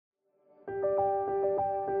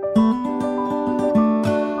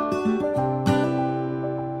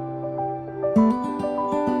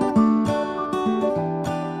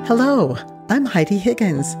Hello, I'm Heidi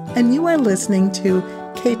Higgins, and you are listening to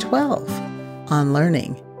K-12 on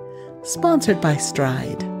Learning, sponsored by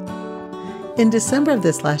Stride. In December of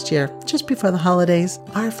this last year, just before the holidays,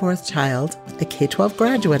 our fourth child, a K-12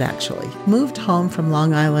 graduate actually, moved home from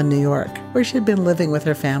Long Island, New York, where she had been living with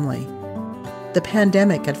her family. The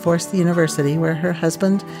pandemic had forced the university where her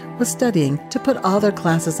husband was studying to put all their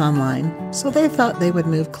classes online, so they thought they would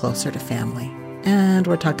move closer to family. And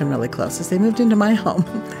we're talking really close as they moved into my home.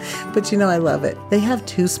 But I love it. They have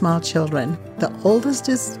two small children. The oldest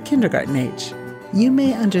is kindergarten age. You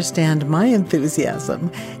may understand my enthusiasm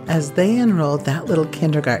as they enrolled that little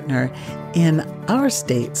kindergartner in our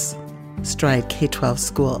state's Stride K-12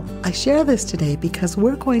 school. I share this today because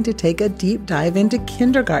we're going to take a deep dive into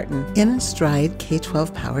kindergarten in a Stride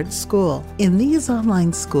K-12 powered school. In these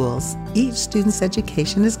online schools, each student's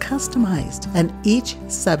education is customized and each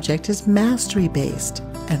subject is mastery based,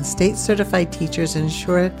 and state certified teachers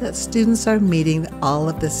ensure that students are meeting all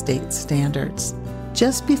of the state standards.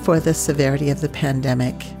 Just before the severity of the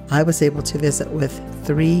pandemic, I was able to visit with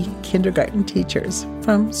 3 kindergarten teachers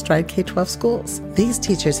from Stride K-12 schools. These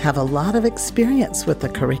teachers have a lot of experience with the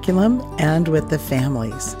curriculum and with the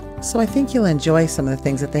families. So I think you'll enjoy some of the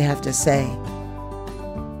things that they have to say.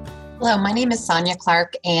 Hello, my name is Sonia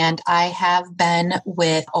Clark, and I have been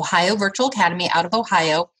with Ohio Virtual Academy out of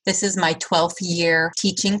Ohio. This is my 12th year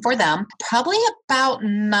teaching for them. Probably about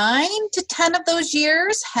 9 to 10 of those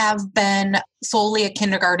years have been solely a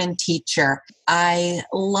kindergarten teacher. I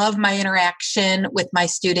love my interaction with my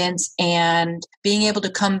students and being able to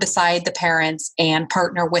come beside the parents and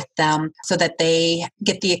partner with them so that they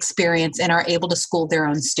get the experience and are able to school their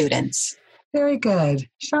own students. Very good.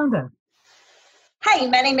 Shonda. Hi,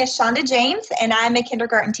 my name is Shonda James, and I'm a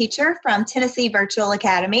kindergarten teacher from Tennessee Virtual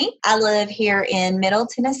Academy. I live here in Middle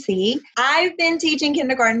Tennessee. I've been teaching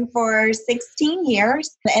kindergarten for 16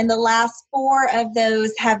 years, and the last 4 of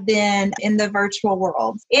those have been in the virtual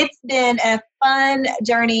world. It's been a fun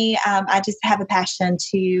journey. I just have a passion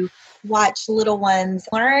to watch little ones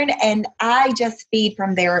learn, and I just feed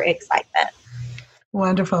from their excitement.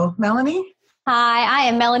 Wonderful. Melanie? Hi, I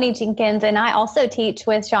am Melanie Jenkins, and I also teach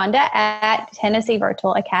with Shonda at Tennessee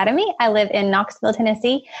Virtual Academy. I live in Knoxville,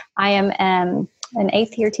 Tennessee. I am an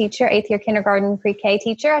 8th year teacher, 8th year kindergarten pre-K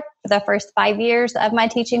teacher. For the first 5 years of my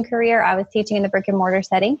teaching career, I was teaching in the brick and mortar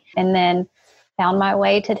setting, and then found my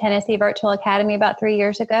way to Tennessee Virtual Academy about 3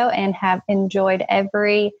 years ago and have enjoyed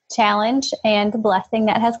every challenge and blessing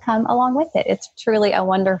that has come along with it. It's truly a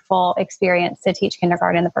wonderful experience to teach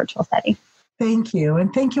kindergarten in the virtual setting. Thank you.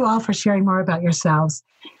 And thank you all for sharing more about yourselves.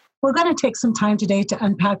 We're going to take some time today to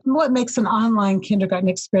unpack what makes an online kindergarten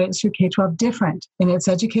experience through K-12 different in its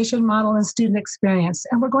education model and student experience.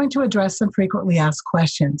 And we're going to address some frequently asked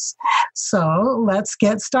questions. So let's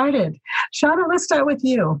get started. Shonda, let's start with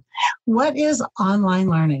you. What is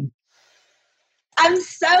online learning? I'm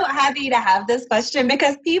so happy to have this question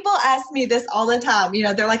because people ask me this all the time.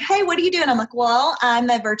 They're like, hey, what are you doing? I'm like, well, I'm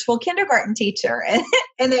a virtual kindergarten teacher.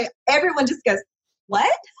 And everyone just goes,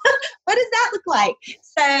 what? What does that look like?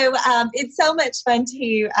 So it's so much fun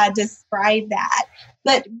to describe that.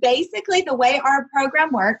 But basically, the way our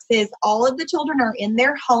program works is all of the children are in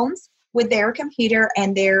their homes with their computer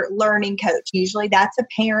and their learning coach. Usually that's a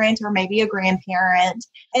parent or maybe a grandparent.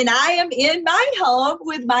 And I am in my home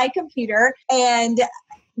with my computer and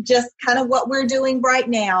just kind of what we're doing right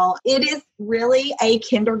now. It is really a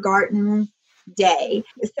kindergarten day.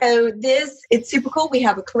 So it's super cool. We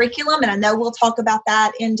have a curriculum, and I know we'll talk about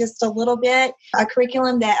that in just a little bit, a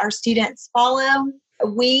curriculum that our students follow.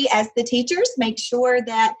 We, as the teachers, make sure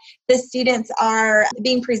that the students are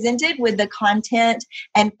being presented with the content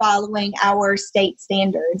and following our state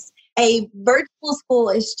standards. A virtual school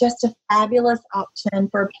is just a fabulous option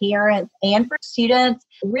for parents and for students,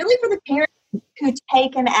 really for the parents who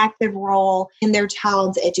take an active role in their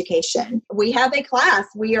child's education. We have a class.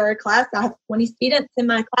 We are a class. I have 20 students in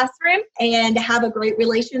my classroom and have a great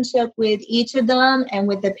relationship with each of them and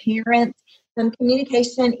with the parents.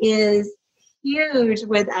 Communication is huge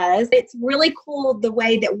with us. It's really cool the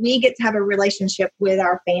way that we get to have a relationship with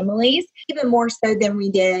our families, even more so than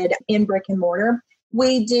we did in brick and mortar.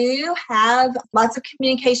 We do have lots of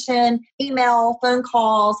communication, email, phone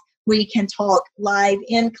calls. We can talk live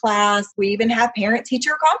in class. We even have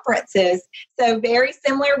parent-teacher conferences. So very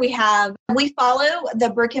similar. We follow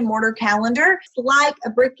the brick and mortar calendar. It's like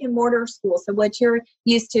a brick and mortar school. So what you're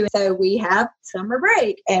used to. So we have summer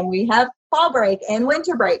break and we have fall break and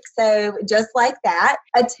winter break. So just like that,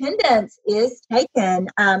 attendance is taken.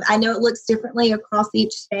 I know it looks differently across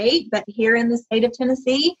each state, but here in the state of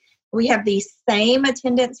Tennessee, we have the same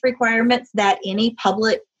attendance requirements that any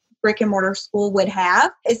public brick and mortar school would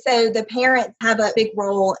have. And so the parents have a big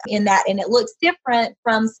role in that, and it looks different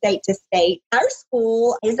from state to state. Our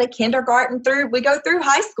school is a kindergarten we go through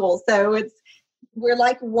high school. So we're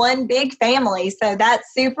like one big family. So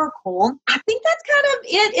that's super cool. I think that's kind of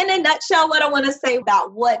it in a nutshell, what I want to say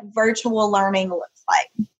about what virtual learning looks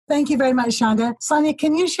like. Thank you very much, Shonda. Sonia,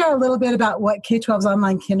 can you share a little bit about what K-12's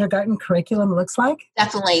online kindergarten curriculum looks like?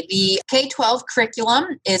 Definitely. The K-12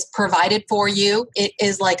 curriculum is provided for you. It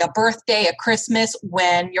is like a birthday, a Christmas,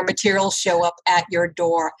 when your materials show up at your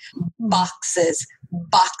door. Boxes,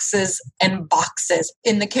 and boxes.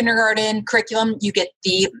 In the kindergarten curriculum, you get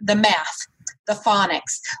the math, the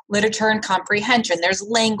phonics, literature and comprehension. There's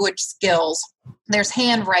language skills. There's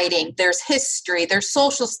handwriting, there's history, there's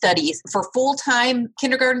social studies. For full-time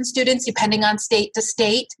kindergarten students, depending on state to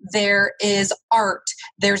state, there is art,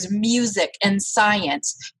 there's music and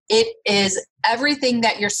science. It is everything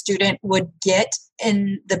that your student would get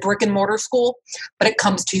in the brick and mortar school, but it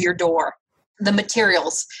comes to your door. The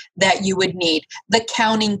materials that you would need, the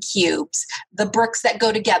counting cubes, the bricks that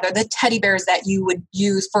go together, the teddy bears that you would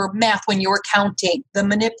use for math when you were counting, the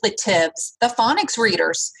manipulatives, the phonics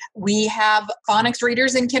readers. We have phonics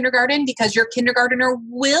readers in kindergarten because your kindergartner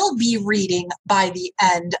will be reading by the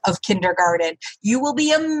end of kindergarten. You will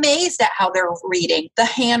be amazed at how they're reading. The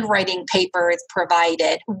handwriting paper is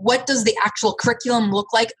provided. What does the actual curriculum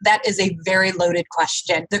look like? That is a very loaded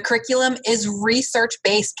question. The curriculum is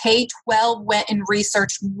research-based. K-12 went and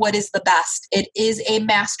researched what is the best. It is a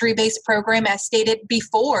mastery-based program, as stated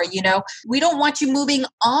before. We don't want you moving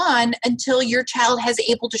on until your child has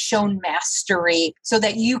able to show mastery, so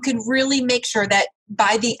that you can really make sure that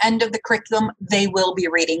by the end of the curriculum, they will be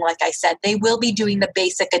reading. Like I said, they will be doing the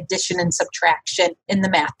basic addition and subtraction in the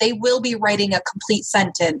math. They will be writing a complete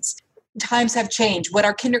sentence. Times have changed. What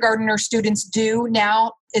our kindergartner students do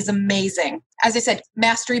now is amazing. As I said,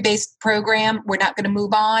 mastery-based program. We're not going to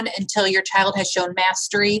move on until your child has shown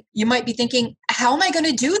mastery. You might be thinking, how am I going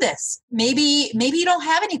to do this? Maybe you don't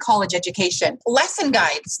have any college education. Lesson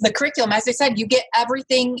guides, the curriculum, as I said, you get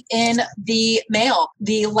everything in the mail.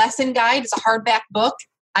 The lesson guide is a hardback book.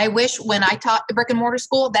 I wish when I taught the brick and mortar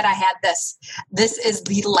school that I had this. This is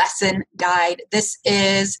the lesson guide. This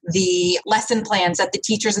is the lesson plans that the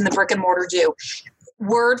teachers in the brick and mortar do.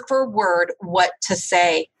 Word for word, what to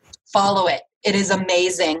say. Follow it. It is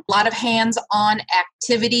amazing. A lot of hands-on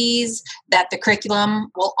activities that the curriculum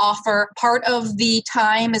will offer. Part of the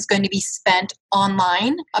time is going to be spent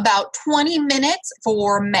online. About 20 minutes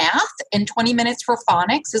for math and 20 minutes for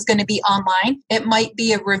phonics is going to be online. It might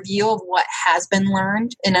be a review of what has been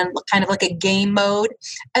learned in a kind of like a game mode.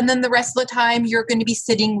 And then the rest of the time, you're going to be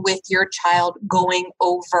sitting with your child going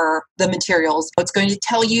over the materials. It's going to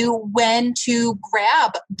tell you when to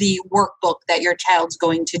grab the workbook that your child's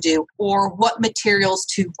going to do, or what materials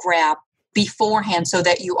to grab beforehand so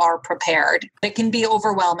that you are prepared. It can be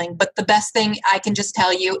overwhelming, but the best thing I can just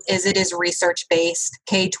tell you is it is research-based.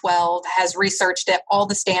 K-12 has researched it. All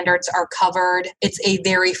the standards are covered. It's a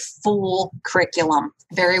very full curriculum,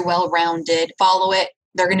 very well-rounded. Follow it.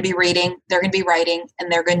 They're going to be reading, they're going to be writing,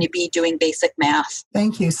 and they're going to be doing basic math.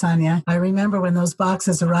 Thank you, Sonia. I remember when those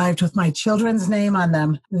boxes arrived with my children's name on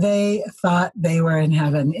them, they thought they were in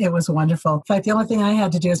heaven. It was wonderful. In fact, the only thing I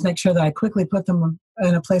had to do is make sure that I quickly put them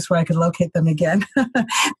in a place where I could locate them again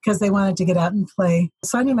because they wanted to get out and play.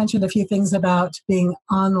 Sonia mentioned a few things about being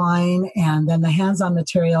online and then the hands-on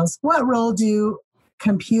materials. What role do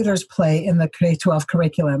computers play in the K-12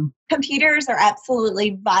 curriculum? Computers are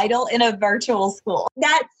absolutely vital in a virtual school.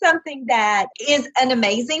 That's something that is an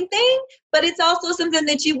amazing thing, but it's also something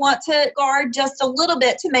that you want to guard just a little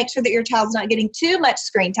bit to make sure that your child's not getting too much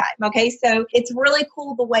screen time. Okay, so it's really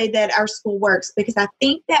cool the way that our school works, because I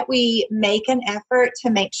think that we make an effort to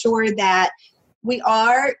make sure that we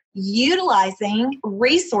are utilizing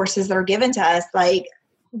resources that are given to us, like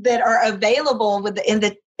that are available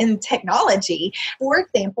in technology. For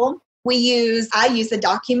example, I use a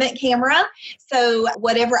document camera. So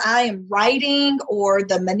whatever I am writing or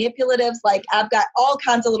the manipulatives, like I've got all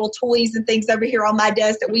kinds of little toys and things over here on my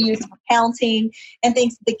desk that we use for counting and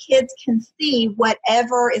things. The kids can see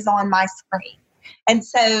whatever is on my screen. And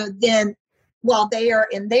so then while they are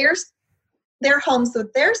in their homes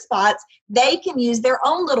with their spots, they can use their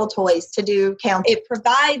own little toys to do count. It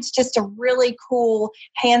provides just a really cool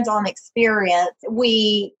hands-on experience.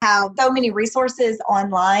 We have so many resources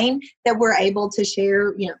online that we're able to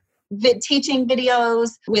share, teaching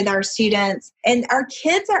videos with our students. And our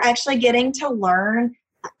kids are actually getting to learn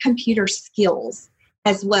computer skills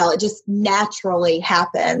as well. It just naturally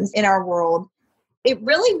happens in our world. it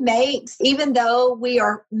really makes, even though we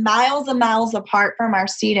are miles and miles apart from our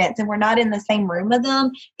students and we're not in the same room with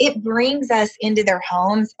them, it brings us into their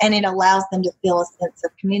homes and it allows them to feel a sense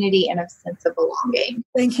of community and a sense of belonging.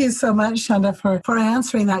 Thank you so much, Shonda, for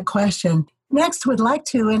answering that question. Next, we'd like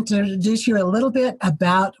to introduce you a little bit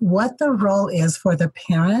about what the role is for the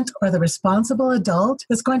parent or the responsible adult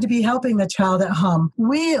that's going to be helping the child at home.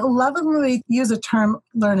 We lovingly use a term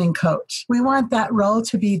learning coach. We want that role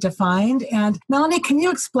to be defined. And Melanie, can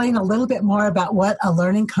you explain a little bit more about what a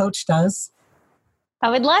learning coach does? I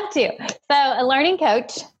would love to. So a learning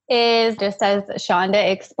coach is, just as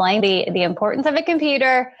Shonda explained, the importance of a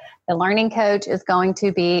computer. The learning coach is going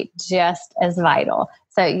to be just as vital.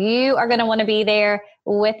 So you are going to want to be there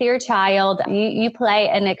with your child. You play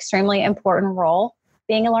an extremely important role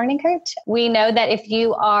being a learning coach. We know that if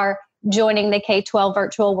you are joining the K-12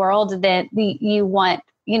 virtual world, then you want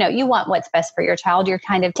what's best for your child. You're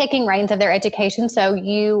kind of taking reins of their education. So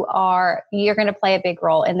you're going to play a big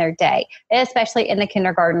role in their day, especially in the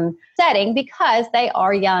kindergarten setting, because they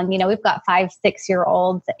are young. We've got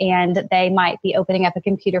 5-6-year-olds and they might be opening up a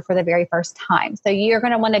computer for the very first time. So you're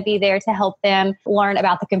going to want to be there to help them learn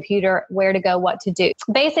about the computer, where to go, what to do.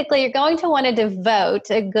 Basically, you're going to want to devote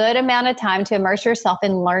a good amount of time to immerse yourself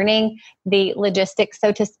in learning the logistics,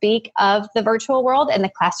 so to speak, of the virtual world and the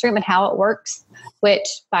classroom and how it works, which,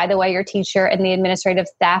 by the way, your teacher and the administrative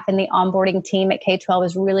staff and the onboarding team at K-12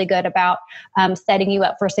 is really good about setting you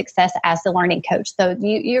up for success as the learning coach. So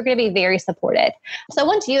you're going to be very supported. So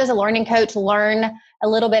once you as a learning coach learn a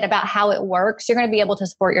little bit about how it works, you're going to be able to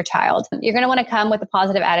support your child. You're going to want to come with a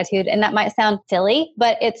positive attitude. And that might sound silly,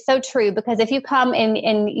 but it's so true, because if you come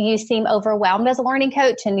and you seem overwhelmed as a learning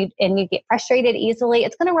coach and you get frustrated easily,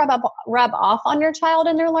 it's going to rub off on your child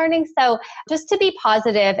and their learning. So just to be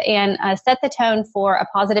positive and set the tone for a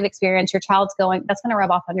positive experience, your child's that's going to rub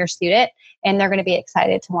off on your student, and they're going to be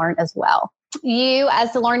excited to learn as well. You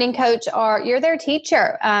as the learning coach you're their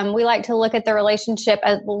teacher. We like to look at the relationship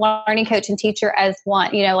as the learning coach and teacher as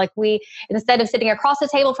one. Instead of sitting across the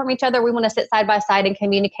table from each other, we want to sit side by side and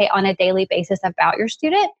communicate on a daily basis about your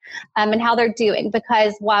student and how they're doing.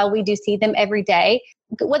 Because while we do see them every day,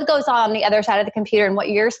 what goes on the other side of the computer and what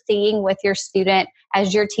you're seeing with your student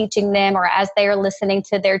as you're teaching them or as they are listening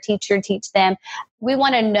to their teacher teach them, we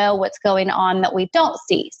want to know what's going on that we don't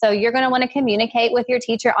see. So you're going to want to communicate with your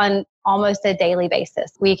teacher on almost a daily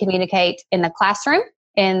basis. We communicate in the classroom,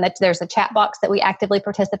 and there's a chat box that we actively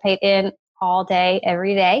participate in all day,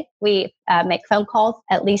 every day. We make phone calls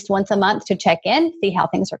at least once a month to check in, see how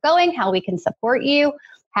things are going, how we can support you,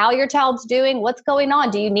 how your child's doing, what's going on.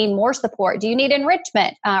 Do you need more support? Do you need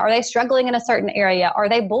enrichment? Are they struggling in a certain area? Are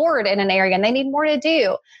they bored in an area and they need more to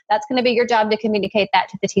do? That's going to be your job to communicate that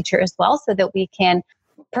to the teacher as well, so that we can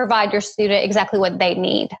provide your student exactly what they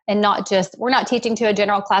need, and we're not teaching to a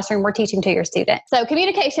general classroom, we're teaching to your student. So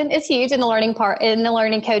communication is huge in the learning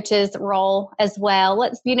learning coach's role as well.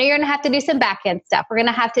 You're going to have to do some back end stuff. We're going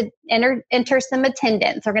to have to enter some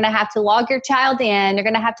attendance. We're going to have to log your child in. You're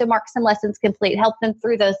going to have to mark some lessons complete, help them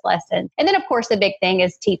through those lessons. And then of course, the big thing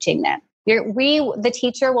is teaching them. The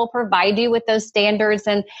teacher will provide you with those standards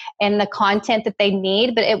and the content that they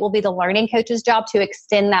need, but it will be the learning coach's job to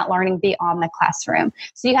extend that learning beyond the classroom.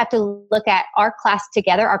 So you have to look at our class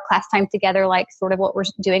time together, like sort of what we're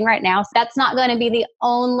doing right now. So that's not going to be the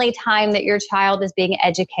only time that your child is being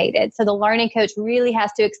educated. So the learning coach really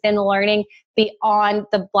has to extend the learning beyond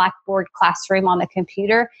the Blackboard classroom on the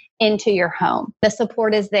computer into your home. The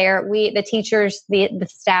support is there. The teachers, the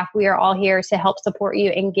staff, we are all here to help support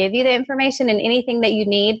you and give you the information and anything that you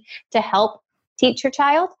need to help teach your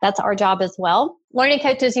child. That's our job as well. Learning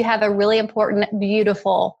coaches, you have a really important,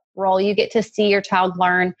 beautiful role. You get to see your child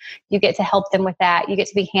learn. You get to help them with that. You get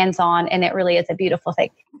to be hands-on, and it really is a beautiful thing.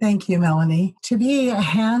 Thank you, Melanie. To be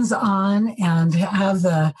hands-on and have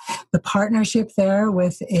the partnership there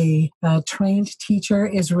with a trained teacher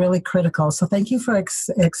is really critical. So thank you for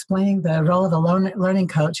explaining the role of a learning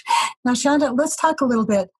coach. Now, Shonda, let's talk a little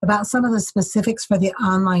bit about some of the specifics for the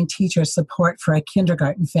online teacher support for a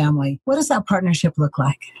kindergarten family. What does that partnership look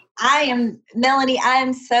like? Melanie, I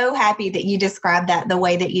am so happy that you described that the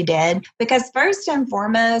way that you did, because first and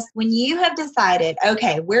foremost, when you have decided,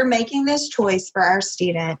 okay, we're making this choice for our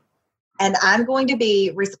student and I'm going to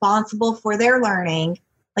be responsible for their learning,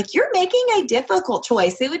 like you're making a difficult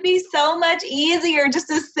choice. It would be so much easier just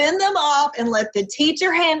to send them off and let the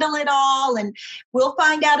teacher handle it all. And we'll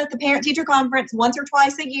find out at the parent-teacher conference once or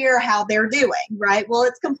twice a year how they're doing, right? Well,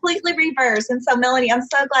 it's completely reversed. And so, Melanie, I'm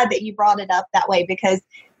so glad that you brought it up that way, because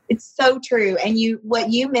it's so true. And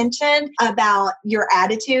what you mentioned about your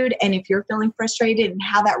attitude and if you're feeling frustrated and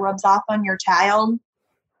how that rubs off on your child,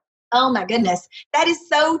 Oh my goodness. That is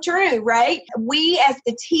so true, right? We as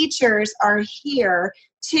the teachers are here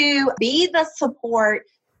to be the support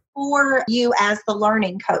for you as the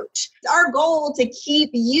learning coach. It's our goal to keep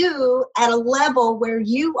you at a level where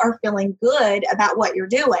you are feeling good about what you're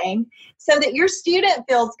doing so that your student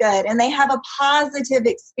feels good and they have a positive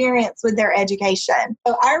experience with their education.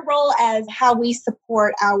 So our role as how we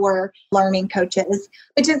support our learning coaches,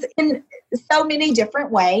 which is in so many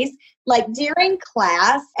different ways. Like during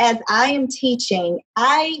class, as I am teaching,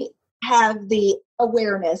 I have the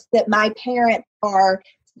awareness that my parents are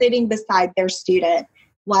sitting beside their student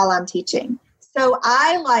while I'm teaching. So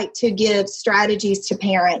I like to give strategies to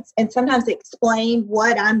parents and sometimes explain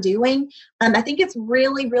what I'm doing. I think it's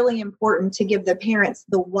really, really important to give the parents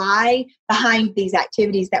the why behind these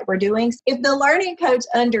activities that we're doing. If the learning coach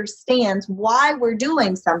understands why we're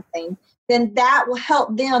doing something, then that will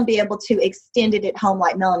help them be able to extend it at home,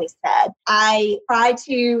 like Melanie said. I try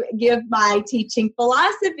to give my teaching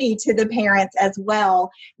philosophy to the parents as well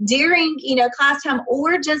during, class time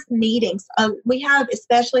or just meetings. We have,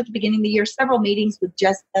 especially at the beginning of the year, several meetings with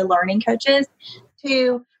just the learning coaches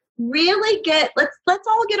to really let's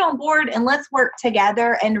all get on board and let's work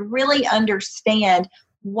together and really understand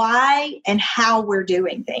why and how we're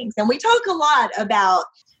doing things. And we talk a lot about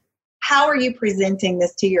how are you presenting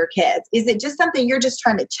this to your kids? Is it just something you're just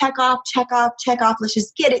trying to check off? Let's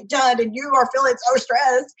just get it done and you are feeling so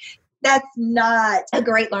stressed. That's not a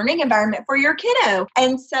great learning environment for your kiddo.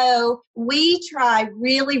 And so we try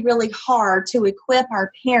really, really hard to equip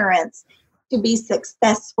our parents to be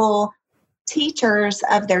successful teachers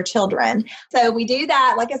of their children. So we do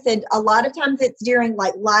that. Like I said, a lot of times it's during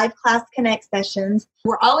like live class connect sessions.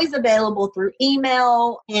 We're always available through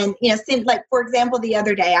email and, for example, the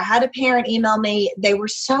other day I had a parent email me. They were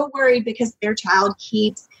so worried because their child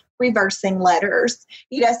keeps reversing letters,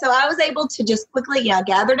 so I was able to just quickly,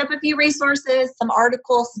 gathered up a few resources, some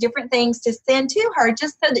articles, different things to send to her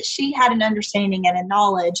just so that she had an understanding and a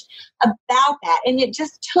knowledge about that. And it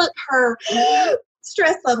just took her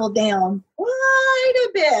stress level down quite a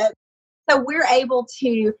bit. So we're able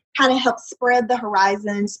to kind of help spread the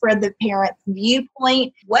horizon, spread the parent's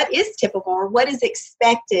viewpoint. What is typical or what is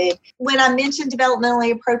expected? When I mentioned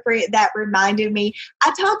developmentally appropriate, that reminded me,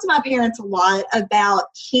 I talk to my parents a lot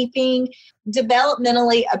about keeping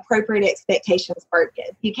developmentally appropriate expectations for a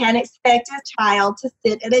kid. You can't expect a child to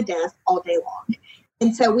sit at a desk all day long.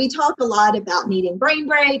 And so we talk a lot about needing brain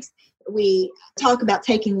breaks. We talk about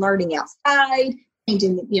taking learning outside,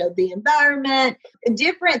 changing the environment,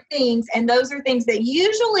 different things. And those are things that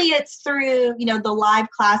usually it's through, the live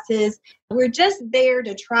classes. We're just there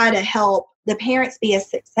to try to help the parents be as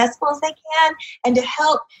successful as they can and to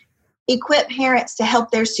help equip parents to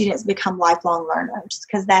help their students become lifelong learners,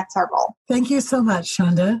 because that's our goal. Thank you so much,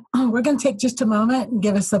 Shonda. We're going to take just a moment and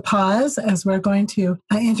give us a pause as we're going to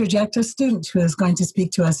interject a student who is going to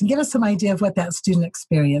speak to us and give us some idea of what that student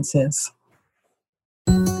experience is.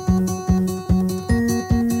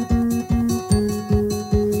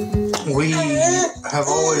 We have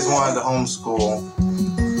always wanted to homeschool,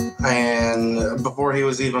 and before he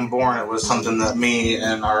was even born, it was something that me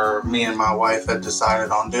and my wife had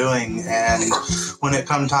decided on doing. And when it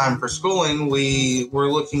come time for schooling, we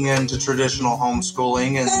were looking into traditional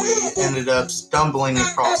homeschooling, and we ended up stumbling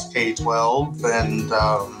across K-12,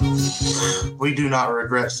 and we do not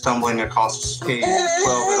regret stumbling across K-12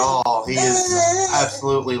 at all. He has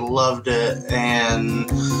absolutely loved it,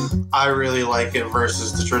 and I really like it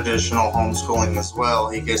versus the traditional homeschooling as well.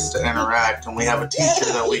 He gets to interact, and we have a teacher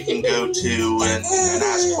that we can go to and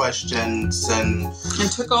ask questions, and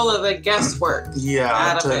took all of the guesswork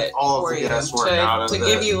out of it all of the guesswork out of it. To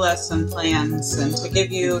give you lesson plans and to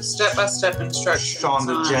give you step-by-step instructions.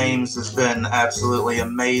 Shonda James has been absolutely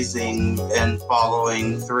amazing in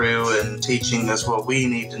following through and teaching us what we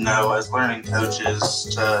need to know as learning coaches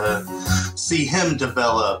to see him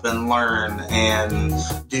develop and learn and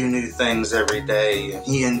do new things every day.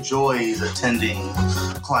 He enjoys attending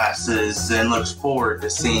classes and looks forward to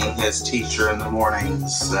seeing his teacher in the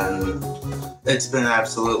mornings, and it's been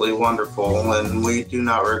absolutely wonderful, and we do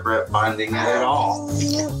not regret finding it at all.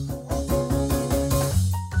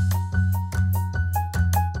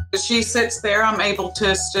 She sits there, I'm able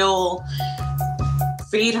to still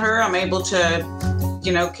feed her, I'm able to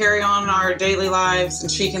carry on our daily lives,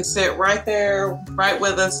 and she can sit right there, right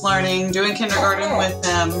with us, learning, doing kindergarten with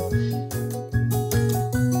them.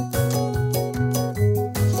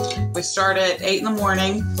 We start at 8 in the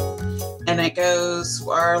morning, and it goes,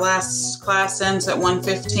 our last class ends at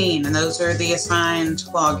 1:15, and those are the assigned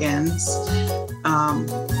logins.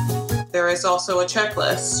 There is also a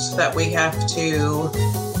checklist that we have to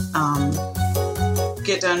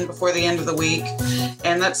get done before the end of the week.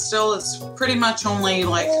 And it's pretty much only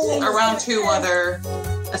like around 2 other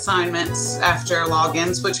assignments after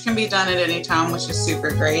logins, which can be done at any time, which is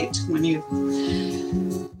super great when you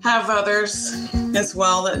have others as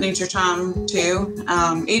well that need your time too.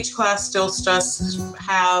 Each class still does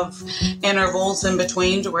have intervals in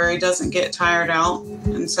between to where he doesn't get tired out.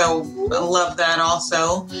 And so I love that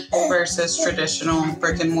also versus traditional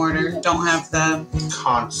brick and mortar. Don't have the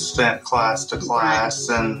constant class to class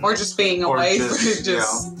and or just being away for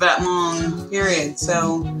just that long period.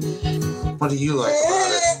 So what do you like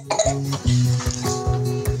about it?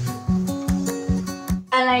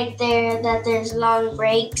 I like that there's long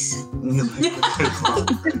breaks.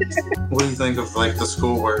 What do you think of like the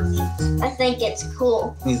schoolwork? I think it's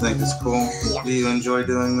cool. You think it's cool? Yeah. Do you enjoy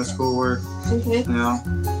doing the schoolwork? Mm-hmm. Yeah.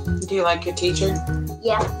 do you like your teacher?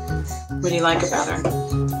 Yeah. What do you like about her?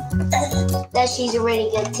 That she's a really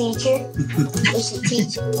good teacher. And she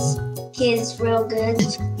teaches kids real good.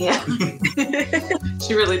 Yeah.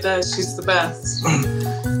 She really does. She's the best.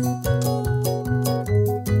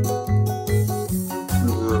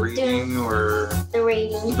 The reading or The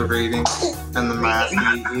reading. the reading and the math.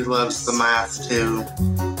 He loves the math too.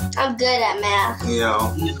 I'm good at math. You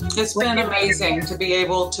know. It's been amazing to be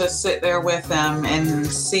able to sit there with him and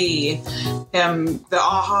see him, the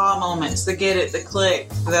aha moments, the get it, the click,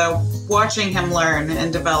 the watching him learn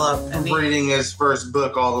and develop. And Reading his first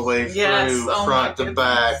book all the way through, Yes, oh my front to goodness.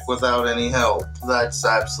 back, without any help. That's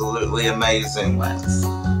absolutely amazing.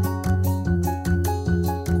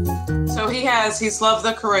 So he's loved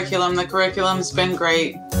the curriculum. The curriculum's been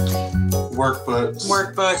great. Workbooks. He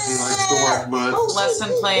Workbooks, likes the workbooks. lesson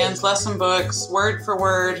plans, lesson books, word for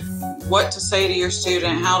word, what to say to your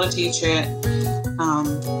student, how to teach it.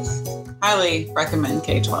 Highly recommend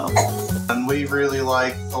K-12. And we really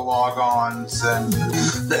like the log-ons and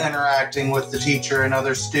the interacting with the teacher and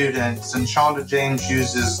other students. And Shonda James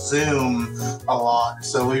uses Zoom a lot,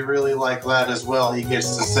 so we really like that as well. He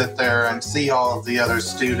gets to sit there and see all of the other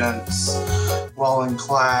students while in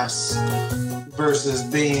class versus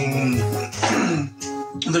being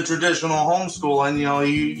the traditional homeschooling. You know,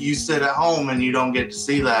 you sit at home and you don't get to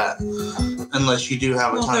see that unless you do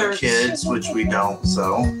have a ton of kids, which we don't,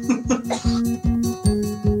 so...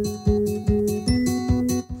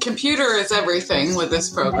 Computer is everything with this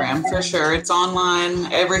program, for sure. It's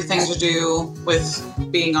online, everything to do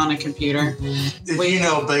with being on a computer. If you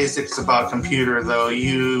know basics about computer, though,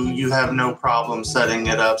 you have no problem setting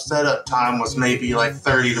it up. Setup time was maybe like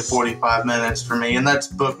 30 to 45 minutes for me, and that's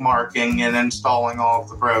bookmarking and installing all of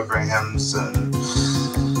the programs. And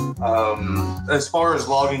as far as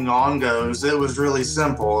logging on goes, it was really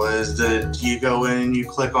simple. Is that you go in and you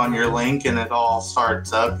click on your link and it all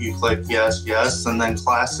starts up. You click yes, and then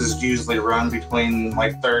classes usually run between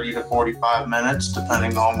like 30 to 45 minutes,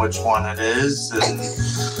 depending on which one it is. And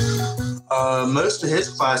most of his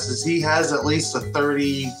classes, he has at least a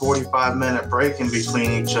 30, 45 minute break in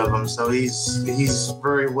between each of them. So he's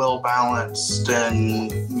very well balanced,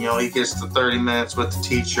 and he gets the 30 minutes with the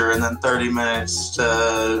teacher and then 30 minutes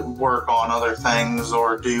to work on other things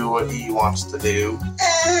or do what he wants to do.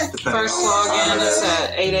 First login is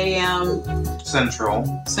at 8 a.m.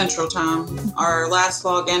 Central Time. Our last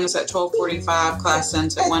login is at 12:45. Class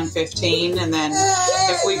ends at 1:15. And then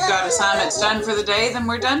if we've got assignments done for the day, then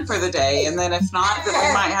we're done for the day. And then if not, then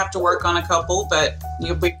we might have to work on a couple. But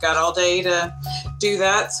we've got all day to do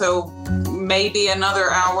that. So maybe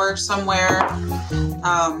another hour somewhere.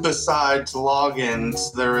 Besides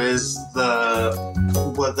logins, there is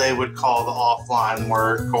what they would call the offline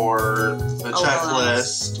work or the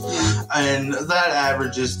checklist. And that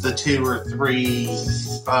averages the 2 or 3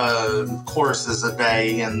 courses a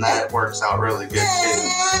day, and that works out really good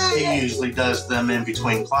too. He usually does them in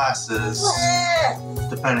between classes,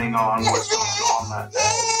 depending on what's going on that day.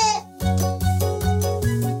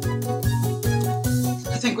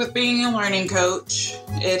 I think with being a learning coach,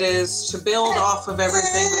 it is to build off of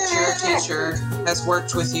everything that your teacher has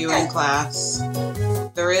worked with you in class.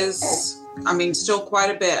 There is, still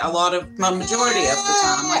quite a bit, majority of the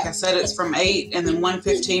time. Like I said, it's from 8 and then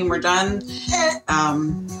 1:15 we're done.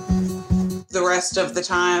 The rest of the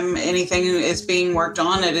time, anything is being worked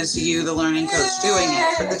on, it is you, the learning coach, doing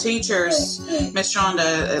it. But the teachers, Miss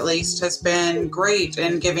Shonda at least, has been great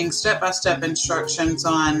in giving step-by-step instructions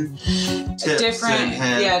on tips,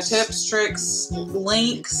 tricks,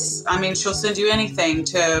 links. She'll send you anything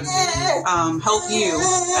to help you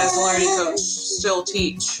as a learning coach still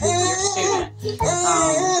teach your student.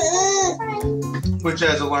 Which,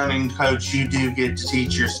 as a learning coach, you do get to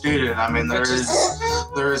teach your student. There is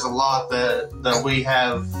there is a lot that we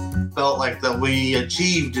have felt like that we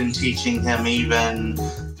achieved in teaching him, even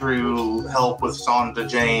through help with Sonda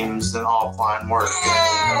James and offline work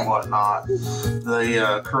and whatnot.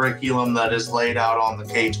 The curriculum that is laid out on the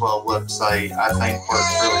K-12 website, I think,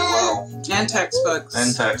 works really well. And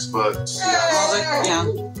textbooks. Yeah.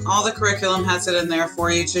 All the curriculum has it in there for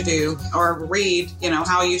you to do or read,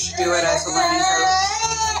 how you should do it as a learning coach.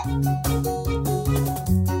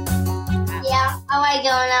 Yeah, I like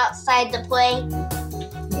going outside to play.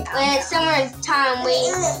 When it's summertime,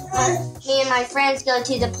 me and my friends go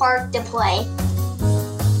to the park to play.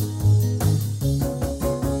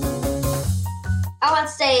 I would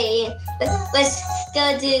say let's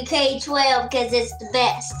go to K-12 because it's the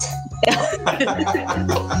best.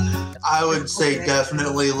 I would say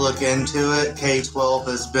definitely look into it. K-12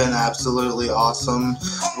 has been absolutely awesome.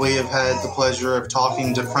 We have had the pleasure of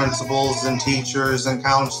talking to principals and teachers and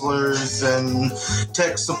counselors and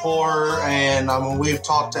tech support, and we've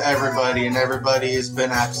talked to everybody, and everybody has been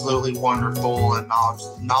absolutely wonderful and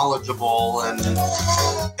knowledgeable and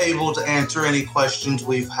able to answer any questions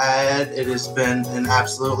we've had. It has been an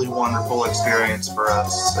absolutely wonderful experience for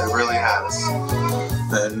us. It really has.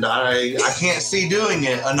 And I can't see doing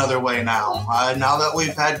it another way now. Now that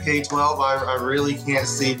we've had K-12, I really can't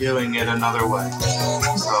see doing it another way.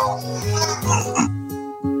 So,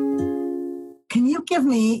 can you give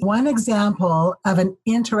me one example of an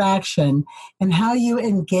interaction and how you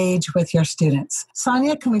engage with your students?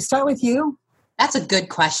 Sonia, can we start with you? That's a good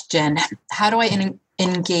question. How do I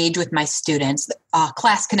engage with my students?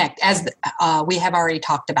 Class Connect, as we have already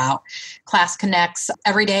talked about. Class Connects,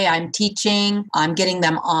 every day I'm teaching, I'm getting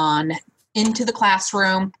them on into the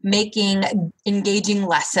classroom, making engaging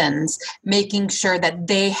lessons, making sure that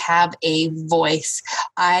they have a voice.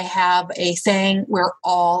 I have a saying, we're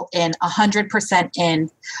all in, 100% in,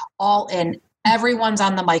 all in. Everyone's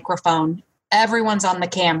on the microphone, everyone's on the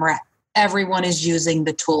camera, everyone is using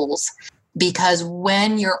the tools. Because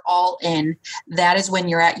when you're all in, that is when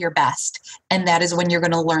you're at your best, and that is when you're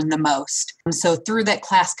going to learn the most. And so through that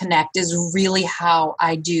Class Connect is really how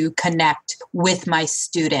I do connect with my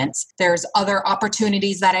students. There's other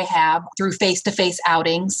opportunities that I have through face-to-face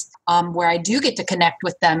outings where I do get to connect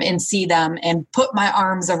with them and see them and put my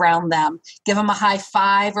arms around them, give them a high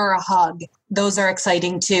five or a hug. Those are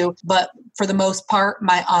exciting too. But for the most part,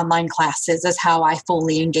 my online classes is how I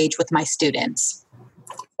fully engage with my students.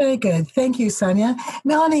 Very good. Thank you, Sonia.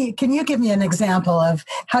 Melanie, can you give me an example of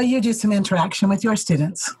how you do some interaction with your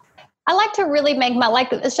students? I like to really make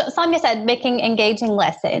like Sonia said, making engaging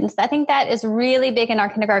lessons. I think that is really big in our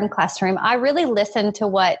kindergarten classroom. I really listen to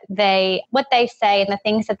what they say and the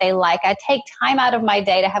things that they like. I take time out of my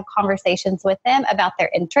day to have conversations with them about their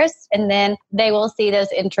interests, and then they will see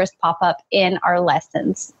those interests pop up in our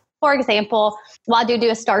lessons. For example, I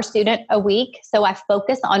do a STAR student a week. So I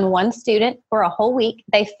focus on one student for a whole week.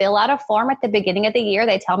 They fill out a form at the beginning of the year.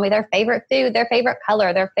 They tell me their favorite food, their favorite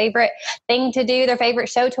color, their favorite thing to do, their favorite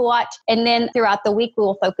show to watch. And then throughout the week, we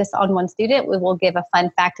will focus on one student. We will give a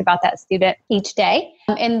fun fact about that student each day.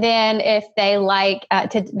 And then if they like,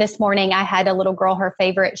 this morning I had a little girl, her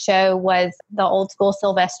favorite show was the old school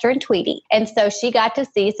Sylvester and Tweety. And so she got to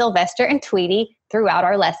see Sylvester and Tweety throughout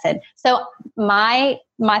our lesson. So my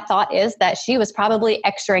thought is that she was probably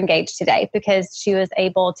extra engaged today because she was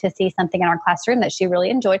able to see something in our classroom that she really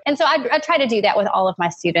enjoyed. And so I try to do that with all of my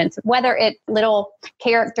students, whether it's little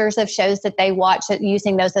characters of shows that they watch,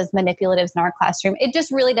 using those as manipulatives in our classroom. It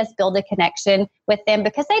just really does build a connection with them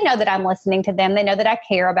because they know that I'm listening to them. They know that I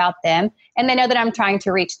care about them, and they know that I'm trying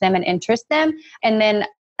to reach them and interest them. And then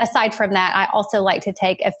aside from that, I also like to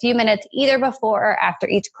take a few minutes either before or after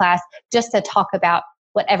each class just to talk about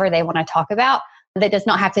whatever they want to talk about that does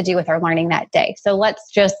not have to do with our learning that day. So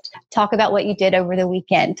let's just talk about what you did over the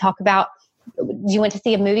weekend. Talk about, you went to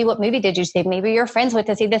see a movie. What movie did you see? Maybe your friends went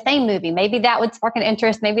to see the same movie. Maybe that would spark an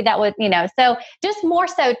interest. Maybe that would, so just more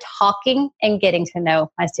so talking and getting to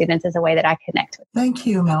know my students is a way that I connect with them. Thank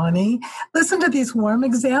you, Melanie. Listen to these warm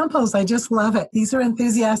examples. I just love it. These are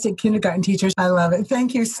enthusiastic kindergarten teachers. I love it.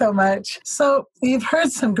 Thank you so much. So you've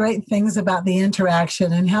heard some great things about the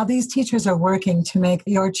interaction and how these teachers are working to make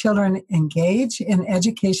your children engage in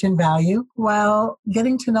education value while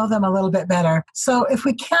getting to know them a little bit better. So if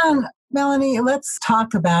we can, Melanie, let's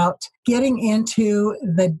talk about getting into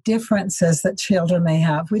the differences that children may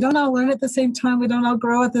have. We don't all learn at the same time. We don't all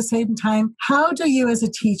grow at the same time. How do you as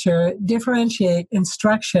a teacher differentiate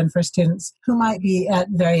instruction for students who might be at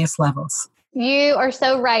various levels? You are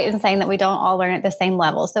so right in saying that we don't all learn at the same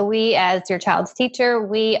level. So we, as your child's teacher,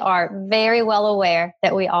 we are very well aware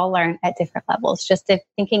that we all learn at different levels. Just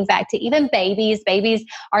thinking back to even babies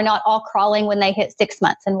are not all crawling when they hit 6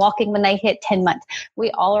 months and walking when they hit 10 months.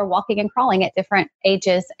 We all are walking and crawling at different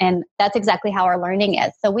ages. And that's exactly how our learning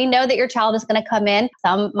is. So we know that your child is going to come in.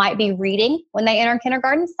 Some might be reading when they enter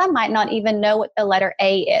kindergarten. Some might not even know what the letter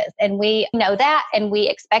A is. And we know that and we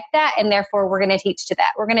expect that. And therefore, we're going to teach to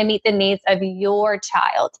that. We're going to meet the needs of your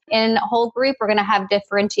child. In whole group, we're going to have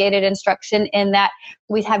differentiated instruction in that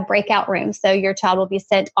we have breakout rooms. So your child will be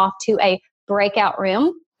sent off to a breakout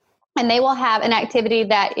room and they will have an activity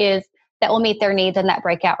that will meet their needs in that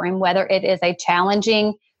breakout room, whether it is a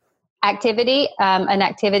challenging activity, an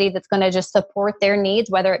activity that's going to just support their needs,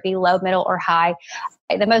 whether it be low, middle, or high.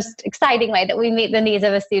 The most exciting way that we meet the needs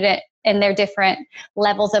of a student in their different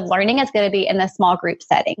levels of learning is going to be in the small group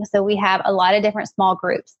setting. So we have a lot of different small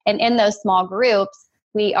groups. And in those small groups,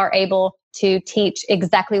 we are able to teach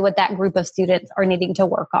exactly what that group of students are needing to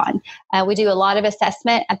work on. We do a lot of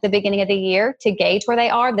assessment at the beginning of the year to gauge where they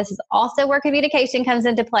are. This is also where communication comes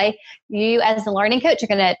into play. You, as the learning coach, are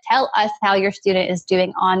going to tell us how your student is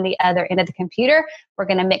doing on the other end of the computer. We're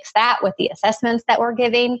going to mix that with the assessments that we're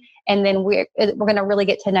giving, and then we're going to really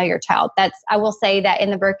get to know your child. I will say that in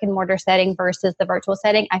the brick and mortar setting versus the virtual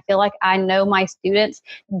setting, I feel like I know my students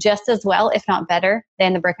just as well, if not better,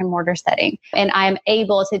 than the brick and mortar setting. And I am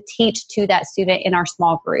able to teach to that student in our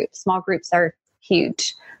small groups. Small groups are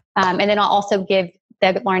huge. And then I'll also give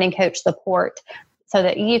the learning coach support so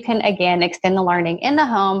that you can, again, extend the learning in the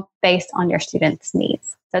home based on your students'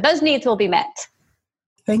 needs. So those needs will be met.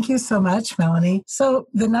 Thank you so much, Melanie. So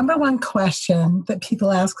the number one question that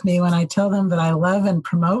people ask me when I tell them that I love and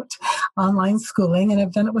promote online schooling, and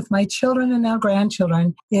I've done it with my children and now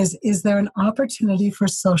grandchildren, is there an opportunity for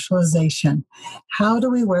socialization? How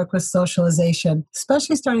do we work with socialization,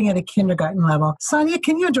 especially starting at a kindergarten level? Sonia,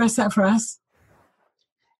 can you address that for us?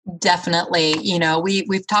 Definitely.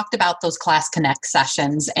 We've talked about those Class Connect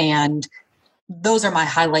sessions, and those are my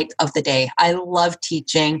highlight of the day. I love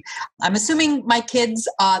teaching. I'm assuming my kids,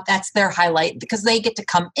 that's their highlight because they get to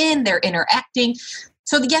come in, they're interacting.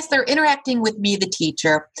 So yes, they're interacting with me, the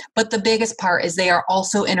teacher, but the biggest part is they are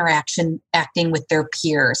also acting with their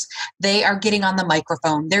peers. They are getting on the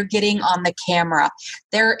microphone. They're getting on the camera.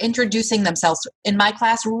 They're introducing themselves. In my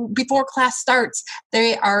class, before class starts,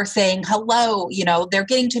 they are saying hello. They're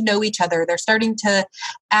getting to know each other. They're starting to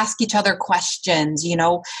ask each other questions,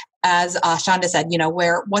 as Shonda said,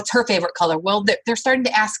 what's her favorite color? Well, they're starting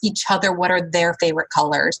to ask each other what are their favorite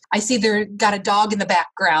colors. I see they've got a dog in the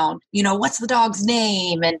background. What's the dog's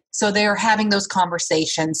name? And so they're having those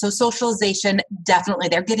conversations. So socialization, definitely,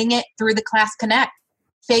 they're getting it through the Class Connect.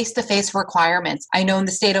 Face-to-face requirements. I know in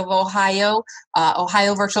the state of Ohio,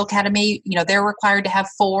 Ohio Virtual Academy, they're required to have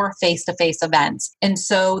 4 face-to-face events. And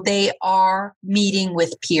so they are meeting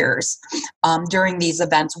with peers during these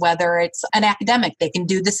events, whether it's an academic, they can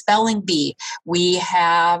do the spelling bee. We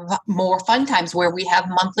have more fun times where we have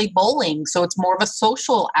monthly bowling. So it's more of a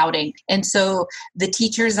social outing. And so the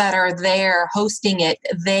teachers that are there hosting it,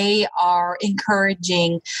 they are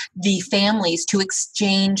encouraging the families to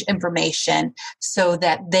exchange information so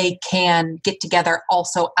that they can get together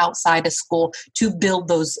also outside of school to build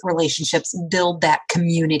those relationships, build that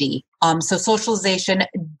community. So socialization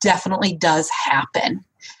definitely does happen.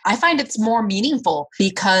 I find it's more meaningful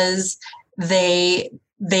because they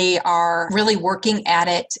are really working at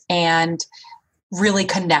it and really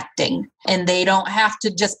connecting. And they don't have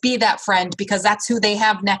to just be that friend because that's who they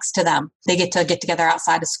have next to them. They get together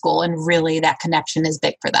outside of school, and really that connection is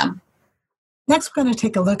big for them. Next, we're going to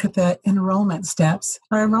take a look at the enrollment steps.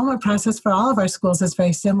 Our enrollment process for all of our schools is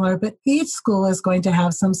very similar, but each school is going to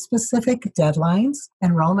have some specific deadlines,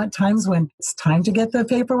 enrollment times when it's time to get the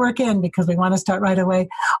paperwork in because we want to start right away,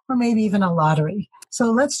 or maybe even a lottery.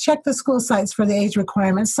 So let's check the school sites for the age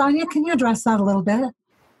requirements. Sonia, can you address that a little bit?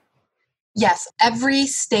 Yes, every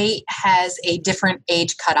state has a different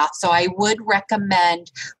age cutoff. So I would recommend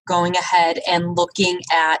going ahead and looking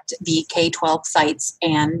at the K-12 sites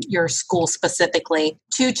and your school specifically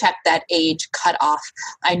to check that age cutoff.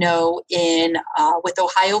 I know with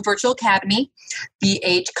Ohio Virtual Academy, the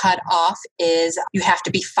age cutoff is you have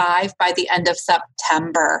to be 5 by the end of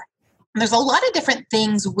September. There's a lot of different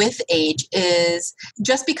things with age. Is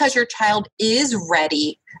just because your child is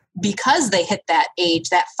ready, because they hit that age,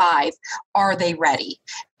 that 5, are they ready?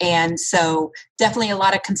 And so definitely a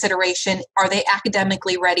lot of consideration. Are they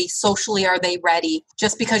academically ready? Socially, are they ready?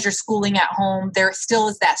 Just because you're schooling at home, there still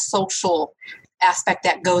is that social aspect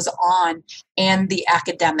that goes on and the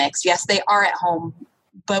academics. Yes, they are at home,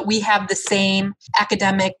 but we have the same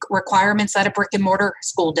academic requirements that a brick and mortar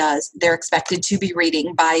school does. They're expected to be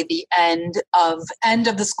reading by the end of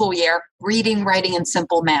the school year, reading, writing, and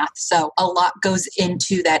simple math. So a lot goes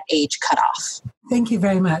into that age cutoff. Thank you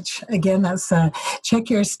very much. Again, that's check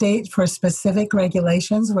your state for specific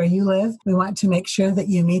regulations where you live. We want to make sure that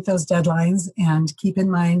you meet those deadlines and keep in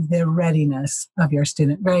mind the readiness of your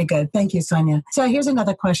student. Very good. Thank you, Sonia. So here's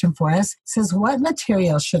another question for us. It says, what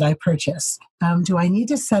material should I purchase? Do I need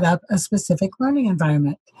to set up a specific learning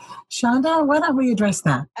environment? Shonda, why don't we address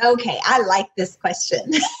that? Okay, I like this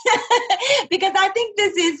question because I think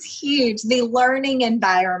this is huge, the learning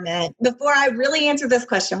environment. Before I really answer this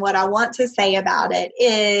question, what I want to say about it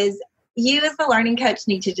is you as the learning coach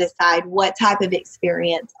need to decide what type of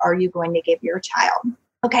experience are you going to give your child.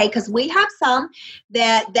 Okay, because we have some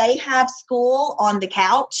that they have school on the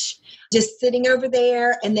couch, just sitting over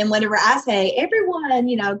there. And then whenever I say, everyone,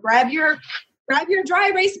 grab your dry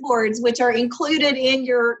erase boards, which are included in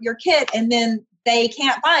your kit, and then they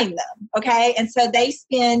can't find them. Okay. And so they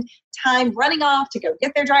spend time running off to go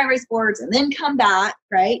get their dry erase boards and then come back.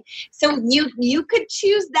 Right. So you could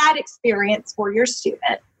choose that experience for your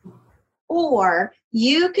student, or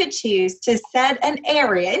you could choose to set an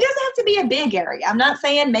area. It doesn't have to be a big area. I'm not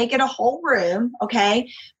saying make it a whole room. Okay.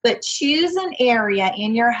 But choose an area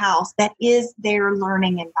in your house that is their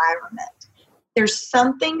learning environment. There's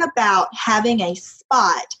something about having a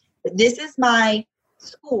spot. This is my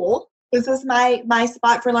school. This is my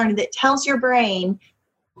spot for learning that tells your brain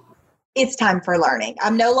it's time for learning.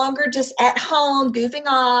 I'm no longer just at home goofing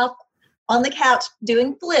off on the couch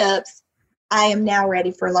doing flips. I am now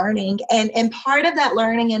ready for learning. And part of that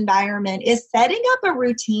learning environment is setting up a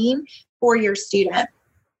routine for your student.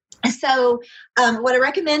 So what I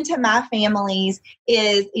recommend to my families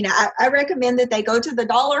is, I recommend that they go to the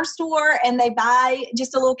dollar store and they buy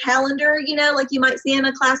just a little calendar, like you might see in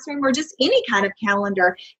a classroom, or just any kind of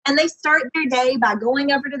calendar. And they start their day by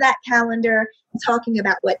going over to that calendar and talking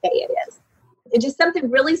about what day it is. It's just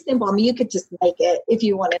something really simple. I mean, you could just make it if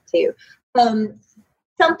you wanted to.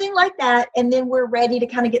 Something like that, and then we're ready to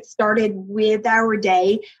kind of get started with our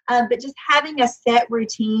day. But just having a set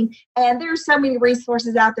routine, and there's so many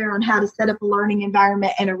resources out there on how to set up a learning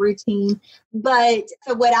environment and a routine. But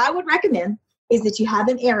so what I would recommend is that you have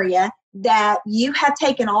an area that you have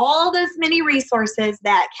taken all those many resources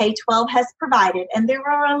that K-12 has provided, and there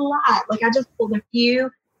are a lot. Like I just pulled a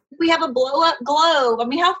few. We have a blow-up globe. I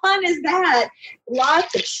mean, how fun is that?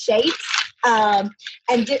 Lots of shapes.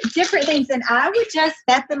 And different things. And I would just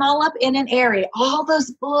set them all up in an area. All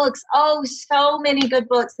those books. Oh, so many good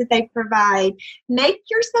books that they provide. Make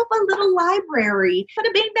yourself a little library. Put a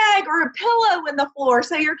beanbag or a pillow in the floor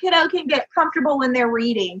so your kiddo can get comfortable when they're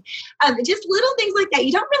reading. Just little things like that.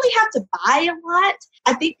 You don't really have to buy a lot.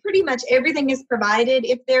 I think pretty much everything is provided.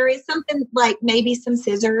 If there is something like maybe some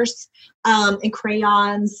scissors and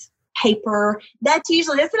crayons, paper, that's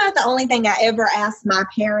about the only thing I ever ask my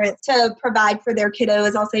parents to provide for their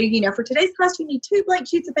kiddos. I'll say, for today's class, you need 2 blank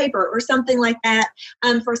sheets of paper or something like that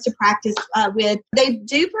for us to practice with. They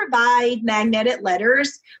do provide magnetic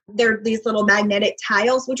letters. They're these little magnetic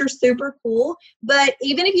tiles, which are super cool. But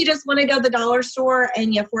even if you just want to go to the dollar store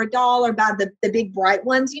and for $1 buy the big bright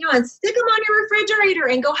ones, and stick them on your refrigerator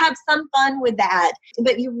and go have some fun with that.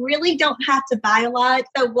 But you really don't have to buy a lot.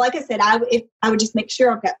 So like I said, I would just make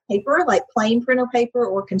sure I've got paper, like plain printer paper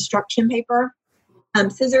or construction paper,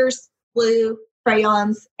 scissors, glue,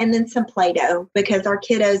 crayons, and then some Play-Doh, because our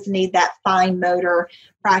kiddos need that fine motor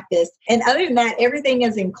practice. And other than that, everything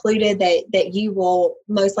is included that you will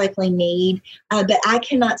most likely need. But I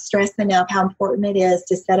cannot stress enough how important it is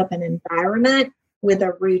to set up an environment with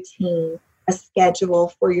a routine, a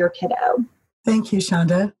schedule for your kiddo. Thank you,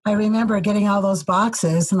 Shonda. I remember getting all those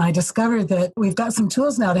boxes, and I discovered that we've got some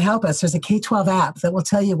tools now to help us. There's a K-12 app that will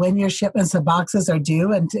tell you when your shipments of boxes are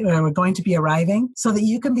due and are going to be arriving, so that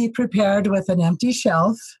you can be prepared with an empty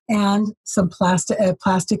shelf and some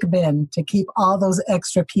plastic bin to keep all those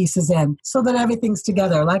extra pieces in, so that everything's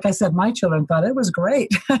together. Like I said, my children thought it was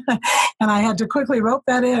great, and I had to quickly rope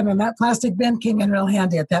that in, and that plastic bin came in real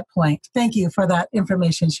handy at that point. Thank you for that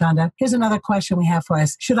information, Shonda. Here's another question we have for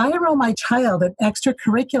us. Should I enroll my child in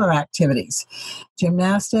extracurricular activities,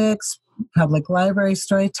 gymnastics, public library,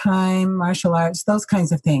 story time, martial arts, those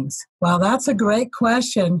kinds of things? Well, that's a great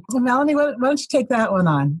question. Melanie, why don't you take that one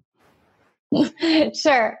on?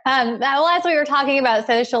 Sure. Well, as we were talking about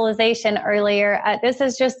socialization earlier, this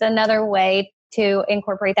is just another way to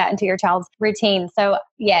incorporate that into your child's routine. So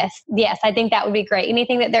yes, I think that would be great.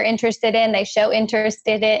 Anything that they're interested in, they show interest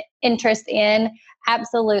in,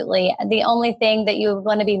 Absolutely. The only thing that you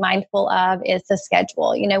want to be mindful of is the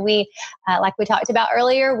schedule. We, like we talked about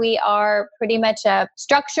earlier, we are pretty much a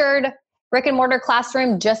structured brick and mortar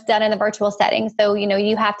classroom just done in the virtual setting. So,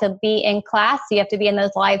 you have to be in class. You have to be in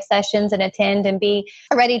those live sessions and attend and be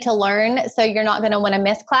ready to learn. So you're not going to want to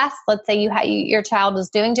miss class. Let's say your child is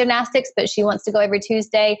doing gymnastics, but she wants to go every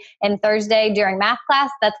Tuesday and Thursday during math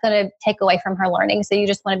class. That's going to take away from her learning. So you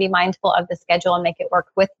just want to be mindful of the schedule and make it work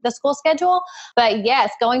with the school schedule. But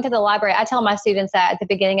yes, going to the library, I tell my students that at the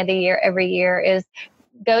beginning of the year, every year, is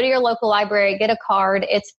go to your local library, get a card.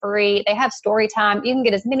 It's free. They have story time. You can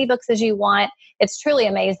get as many books as you want. It's truly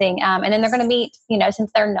amazing. And then they're going to meet,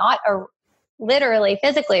 since they're not literally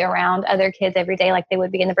physically around other kids every day like they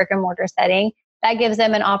would be in the brick and mortar setting, that gives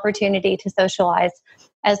them an opportunity to socialize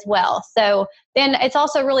as well. So then it's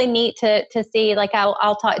also really neat to see, like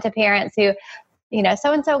I'll talk to parents who,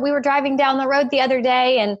 so-and-so, we were driving down the road the other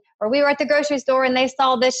day or we were at the grocery store and they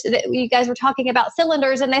saw this, you guys were talking about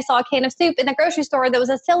cylinders and they saw a can of soup in the grocery store that was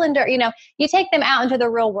a cylinder. You take them out into the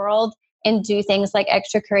real world and do things like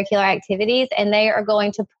extracurricular activities, and they are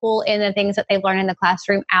going to pull in the things that they learn in the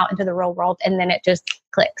classroom out into the real world, and then it just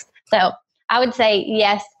clicks. So I would say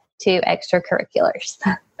yes to extracurriculars.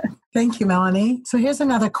 Thank you, Melanie. So here's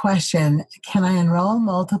another question. Can I enroll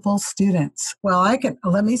multiple students? Well,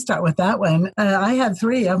 let me start with that one. I had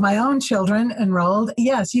 3 of my own children enrolled.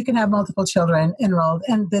 Yes, you can have multiple children enrolled.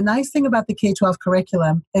 And the nice thing about the K-12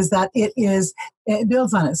 curriculum is that it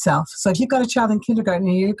builds on itself. So if you've got a child in kindergarten,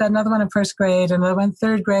 you've got another one in first grade, another one in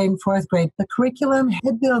third grade and fourth grade, the curriculum,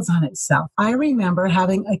 it builds on itself. I remember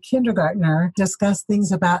having a kindergartner discuss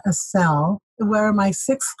things about a cell, where my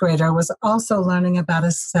 6th grader was also learning about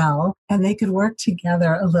a cell, and they could work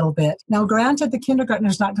together a little bit. Now, granted, the kindergartner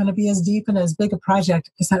is not going to be as deep and as big a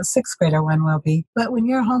project as that 6th grader one will be. But when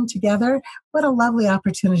you're home together, what a lovely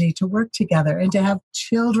opportunity to work together and to have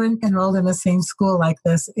children enrolled in the same school like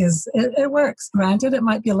this it works. Granted, it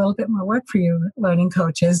might be a little bit more work for you learning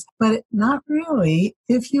coaches, but not really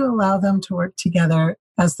if you allow them to work together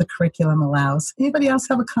as the curriculum allows. Anybody else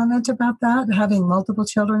have a comment about that, having multiple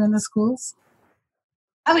children in the schools?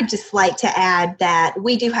 I would just like to add that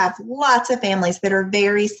we do have lots of families that are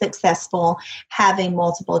very successful having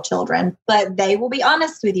multiple children, but they will be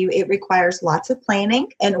honest with you, it requires lots of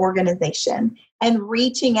planning and organization and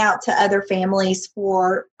reaching out to other families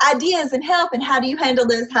for ideas and help and how do you handle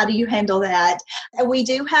this, how do you handle that. And we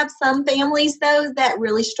do have some families, though, that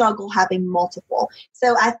really struggle having multiple.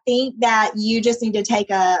 So I think that you just need to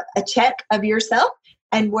take a check of yourself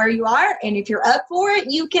and where you are. And if you're up for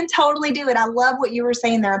it, you can totally do it. I love what you were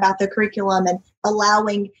saying there about the curriculum and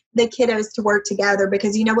allowing the kiddos to work together,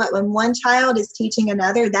 because you know what, when one child is teaching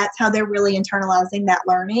another, that's how they're really internalizing that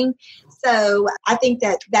learning. So I think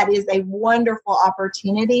that is a wonderful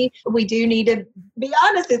opportunity. We do need to be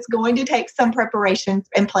honest, it's going to take some preparation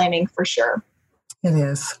and planning for sure. It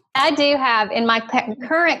is. I do have, in my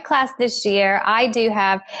current class this year, I do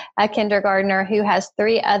have a kindergartner who has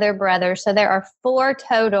 3 other brothers. So there are 4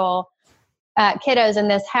 total kiddos in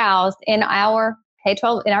this house in our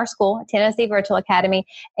K-12, in our school, Tennessee Virtual Academy.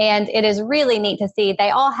 And it is really neat to see.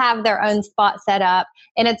 They all have their own spot set up.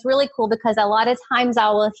 And it's really cool because a lot of times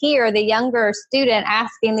I will hear the younger student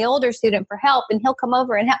asking the older student for help, and he'll come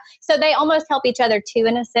over and help. So they almost help each other too,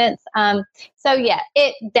 in a sense. So yeah,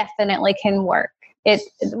 it definitely can work.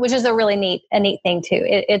 Which is a really neat thing too.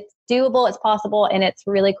 It's doable, it's possible, and it's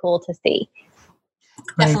really cool to see.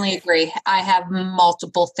 Definitely agree. I have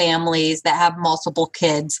multiple families that have multiple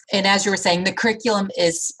kids. And as you were saying, the curriculum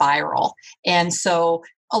is spiral. And so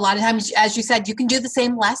a lot of times, as you said, you can do the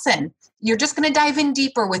same lesson. You're just going to dive in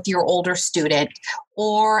deeper with your older student.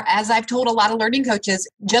 Or as I've told a lot of learning coaches,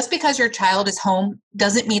 just because your child is home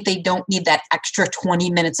doesn't mean they don't need that extra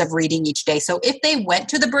 20 minutes of reading each day. So if they went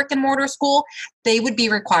to the brick and mortar school, they would be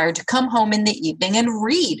required to come home in the evening and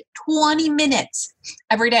read 20 minutes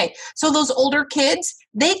every day. So those older kids,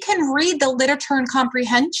 they can read the literature and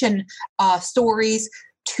comprehension stories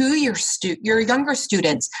to your younger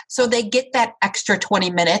students. So they get that extra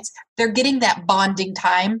 20 minutes. They're getting that bonding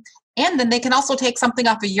time. And then they can also take something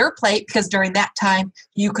off of your plate, because during that time,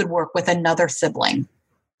 you could work with another sibling.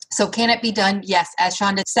 So can it be done? Yes. As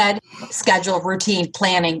Shonda said, schedule, routine,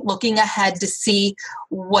 planning, looking ahead to see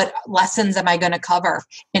what lessons am I going to cover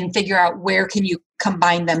and figure out where can you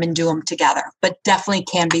combine them and do them together, but definitely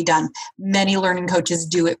can be done. Many learning coaches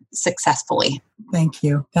do it successfully. Thank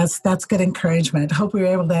you. That's good encouragement. Hope we were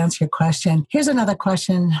able to answer your question. Here's another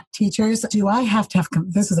question, teachers.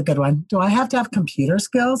 This is a good one. Do I have to have computer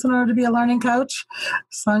skills in order to be a learning coach?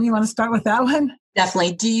 Sonia, you want to start with that one?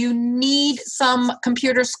 Definitely. Do you need some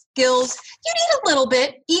computer skills? You need a little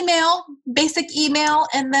bit. Basic email,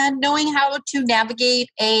 and then knowing how to navigate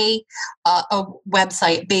a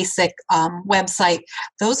website, basic website.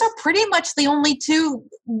 Those are pretty much the only two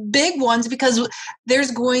big ones, because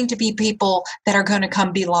there's going to be people that are going to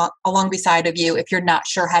come along beside of you if you're not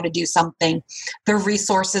sure how to do something. The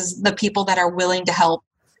resources, the people that are willing to help.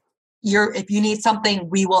 If you need something,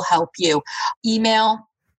 we will help you. Email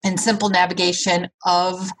and simple navigation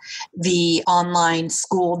of the online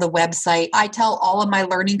school, the website. I tell all of my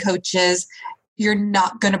learning coaches, you're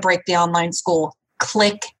not going to break the online school.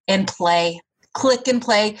 Click and play. Click and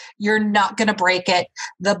play. You're not going to break it.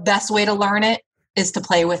 The best way to learn it is to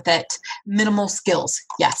play with it. Minimal skills.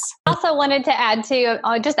 Yes. I also wanted to add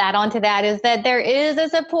on to that is that there is a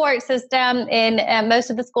support system in most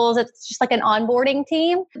of the schools. It's just like an onboarding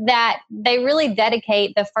team that they really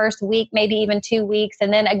dedicate the first week, maybe even 2 weeks.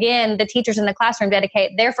 And then again, the teachers in the classroom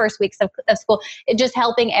dedicate their first weeks of school, just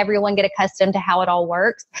helping everyone get accustomed to how it all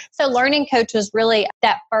works. So learning coaches really,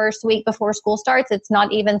 that first week before school starts, it's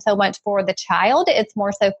not even so much for the child. It's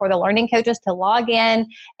more so for the learning coaches to log in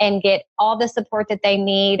and get all the support that they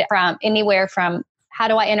need, from anywhere from how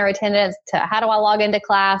do I enter attendance to how do I log into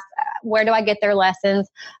class, where do I get their lessons.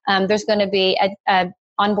 There's going to be a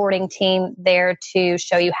onboarding team there to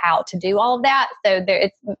show you how to do all of that. So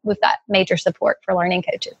we've got major support for learning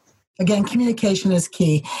coaches. Again, communication is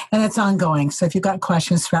key, and it's ongoing. So if you've got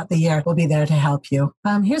questions throughout the year, we'll be there to help you.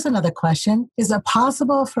 Here's another question. Is it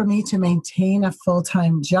possible for me to maintain a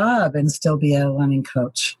full-time job and still be a learning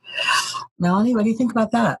coach? Melanie, what do you think about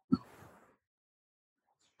that?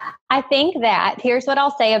 I think that here's what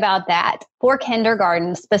I'll say about that. For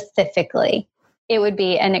kindergarten specifically, it would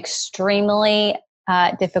be an extremely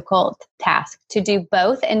difficult task to do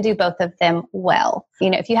both and do both of them well.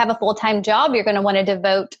 If you have a full-time job, you're going to want to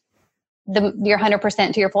devote your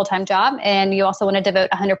 100% to your full-time job, and you also want to devote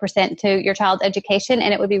 100% to your child's education,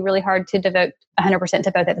 and it would be really hard to devote 100%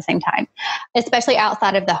 to both at the same time, especially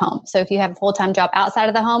outside of the home. So if you have a full-time job outside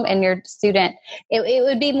of the home and your student, it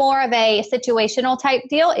would be more of a situational type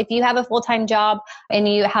deal. If you have a full-time job and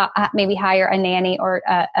you maybe hire a nanny or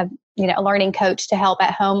a learning coach to help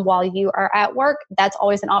at home while you are at work, that's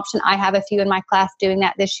always an option. I have a few in my class doing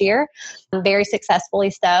that this year, very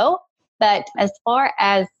successfully so. But as far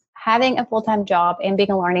as having a full-time job and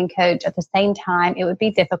being a learning coach at the same time, it would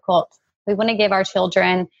be difficult. We want to give our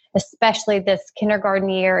children, especially this kindergarten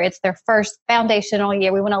year, it's their first foundational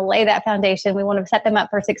year. We want to lay that foundation. We want to set them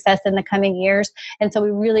up for success in the coming years. And so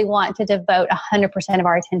we really want to devote 100% of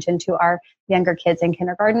our attention to our younger kids in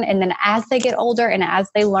kindergarten. And then as they get older and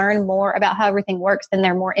as they learn more about how everything works, then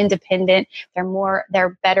they're more independent.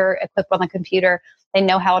 They're better equipped on the computer. They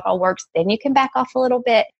know how it all works. Then you can back off a little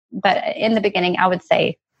bit. But in the beginning, I would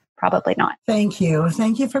say probably not. Thank you.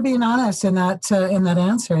 Thank you for being honest in that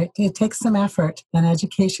answer. It takes some effort, and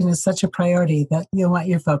education is such a priority that you want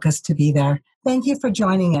your focus to be there. Thank you for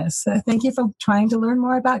joining us. Thank you for trying to learn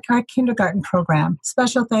more about our kindergarten program.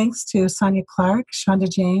 Special thanks to Sonia Clark, Shonda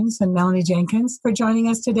James, and Melanie Jenkins for joining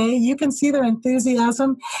us today. You can see their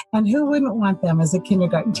enthusiasm, and who wouldn't want them as a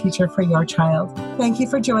kindergarten teacher for your child? Thank you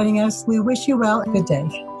for joining us. We wish you well. Good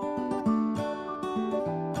day.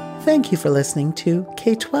 Thank you for listening to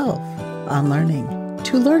K-12 on Learning.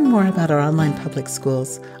 To learn more about our online public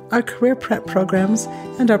schools, our career prep programs,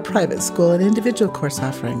 and our private school and individual course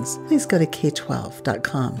offerings, please go to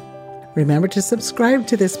k12.com. Remember to subscribe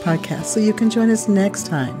to this podcast so you can join us next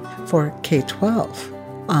time for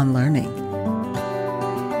K-12 on Learning.